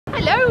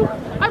Hello,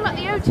 I'm at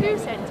the O2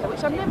 Centre,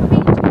 which I've never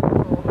been to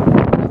before.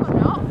 No, I'm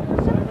not.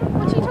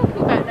 What are you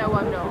talking about? No,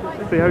 I'm not.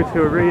 It's the O2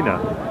 Arena.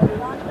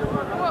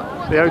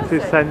 What The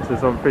O2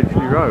 Centre's on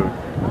Finchley Road.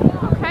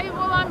 Okay,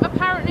 well I'm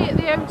apparently at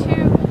the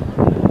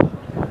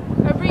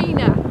O2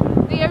 Arena.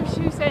 The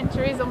O2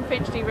 Centre is on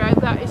Finchley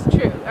Road, that is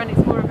true, and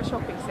it's more of a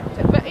shopping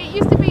centre. But it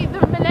used to be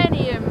the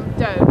Millennium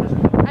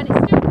Dome, and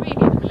it's still really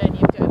the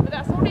Millennium Dome, but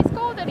that's not what it's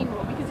called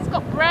anymore because it's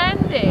got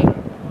branding.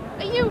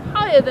 Are you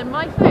higher than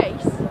my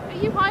face? Are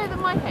you higher than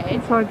my head?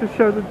 I'm trying to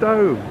show the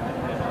dome.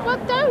 Well,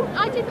 don't.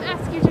 I didn't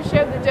ask you to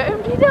show the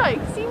dome, did I?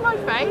 See my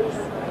face?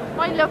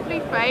 My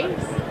lovely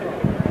face?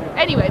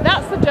 Anyway,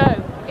 that's the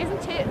dome.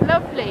 Isn't it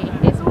lovely?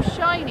 It's all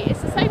shiny. It's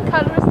the same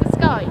colour as the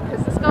sky,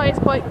 because the sky is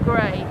quite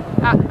grey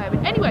at the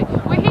moment. Anyway,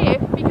 we're here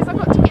because I've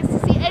got tickets to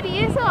see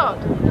Eddie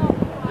Izzard,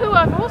 who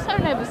I've also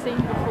never seen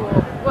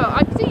before. Well,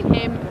 I've seen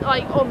him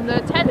like on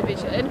the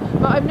television,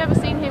 but I've never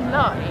seen him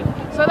live.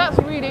 So that's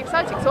really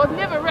exciting. So I've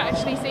never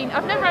actually seen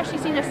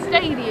a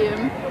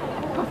stadium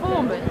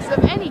performance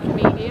of any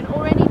comedian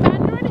or any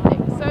band or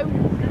anything. So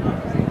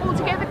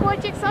altogether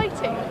quite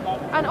exciting.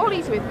 And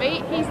Ollie's with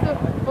me. He's the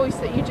voice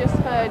that you just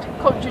heard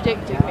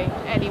contradicting me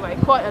anyway,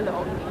 quite a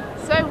lot.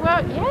 So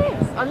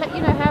yes, I'll let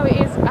you know how it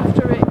is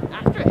after it.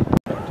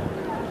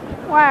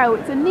 Wow,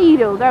 it's a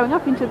needle going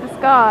up into the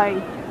sky.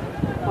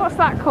 What's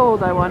that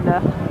called, I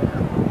wonder?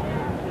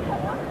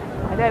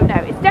 I don't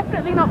know. It's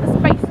definitely not the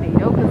Space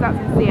Needle because that's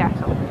in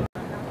Seattle.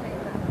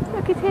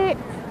 Look at it,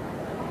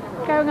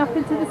 going up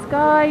into the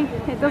sky.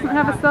 It doesn't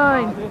have a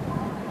sign.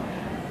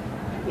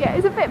 Yeah,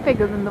 it's a bit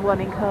bigger than the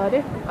one in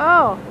Cardiff.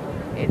 Oh,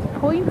 it's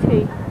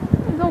pointy.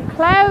 There's all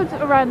clouds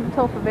around the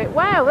top of it.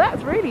 Wow,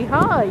 that's really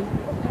high.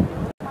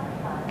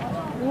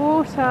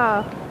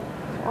 Water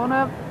on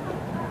a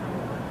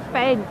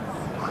fence.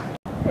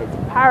 It's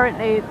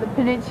apparently the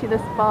Peninsula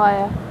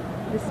Spire,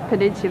 this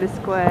Peninsula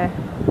Square.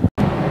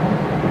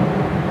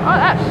 Oh,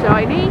 that's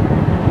shiny.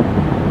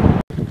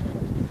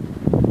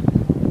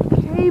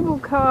 Cable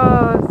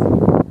cars.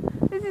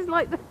 This is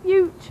like the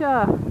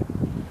future.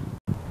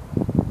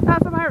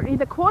 That's apparently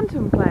the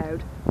quantum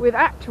cloud with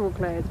actual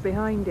clouds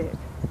behind it.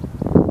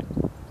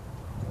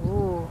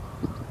 Oh,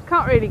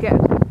 can't really get a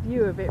good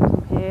view of it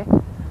from here.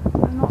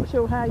 I'm not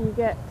sure how you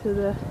get to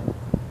the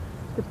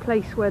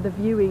place where the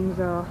viewings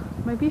are.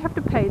 Maybe you have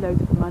to pay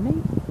loads of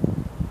money.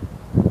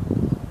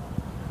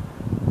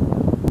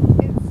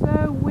 It's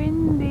so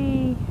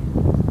windy.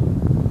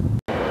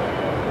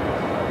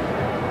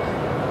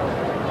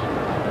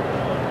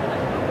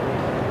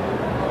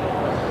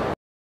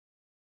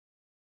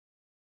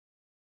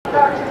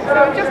 So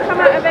I've just come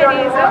out of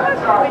Eddie Izzard,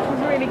 which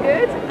was really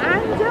good,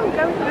 and I'm going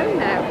home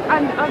now.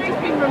 And I've just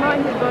been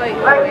reminded by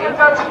Ollie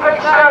that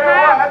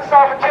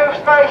Tube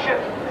station.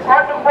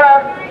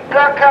 Underground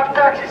black cab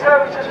taxi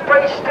services,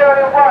 please steer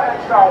your right hand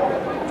side.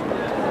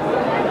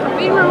 I've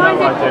been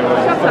reminded,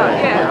 shut up,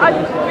 yeah, I've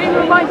been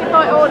reminded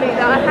by Ollie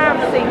that I have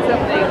seen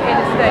something in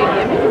a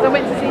stadium because I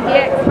went to see the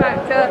X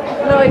Factor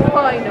live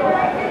final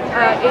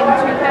in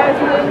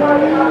 2011,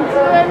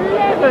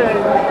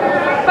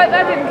 but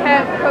that didn't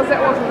count because that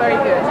wasn't very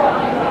good.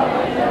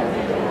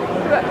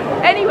 But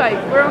anyway,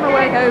 we're on our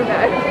way home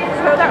now,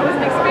 so that was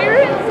an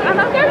experience and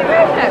I'm going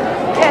home now.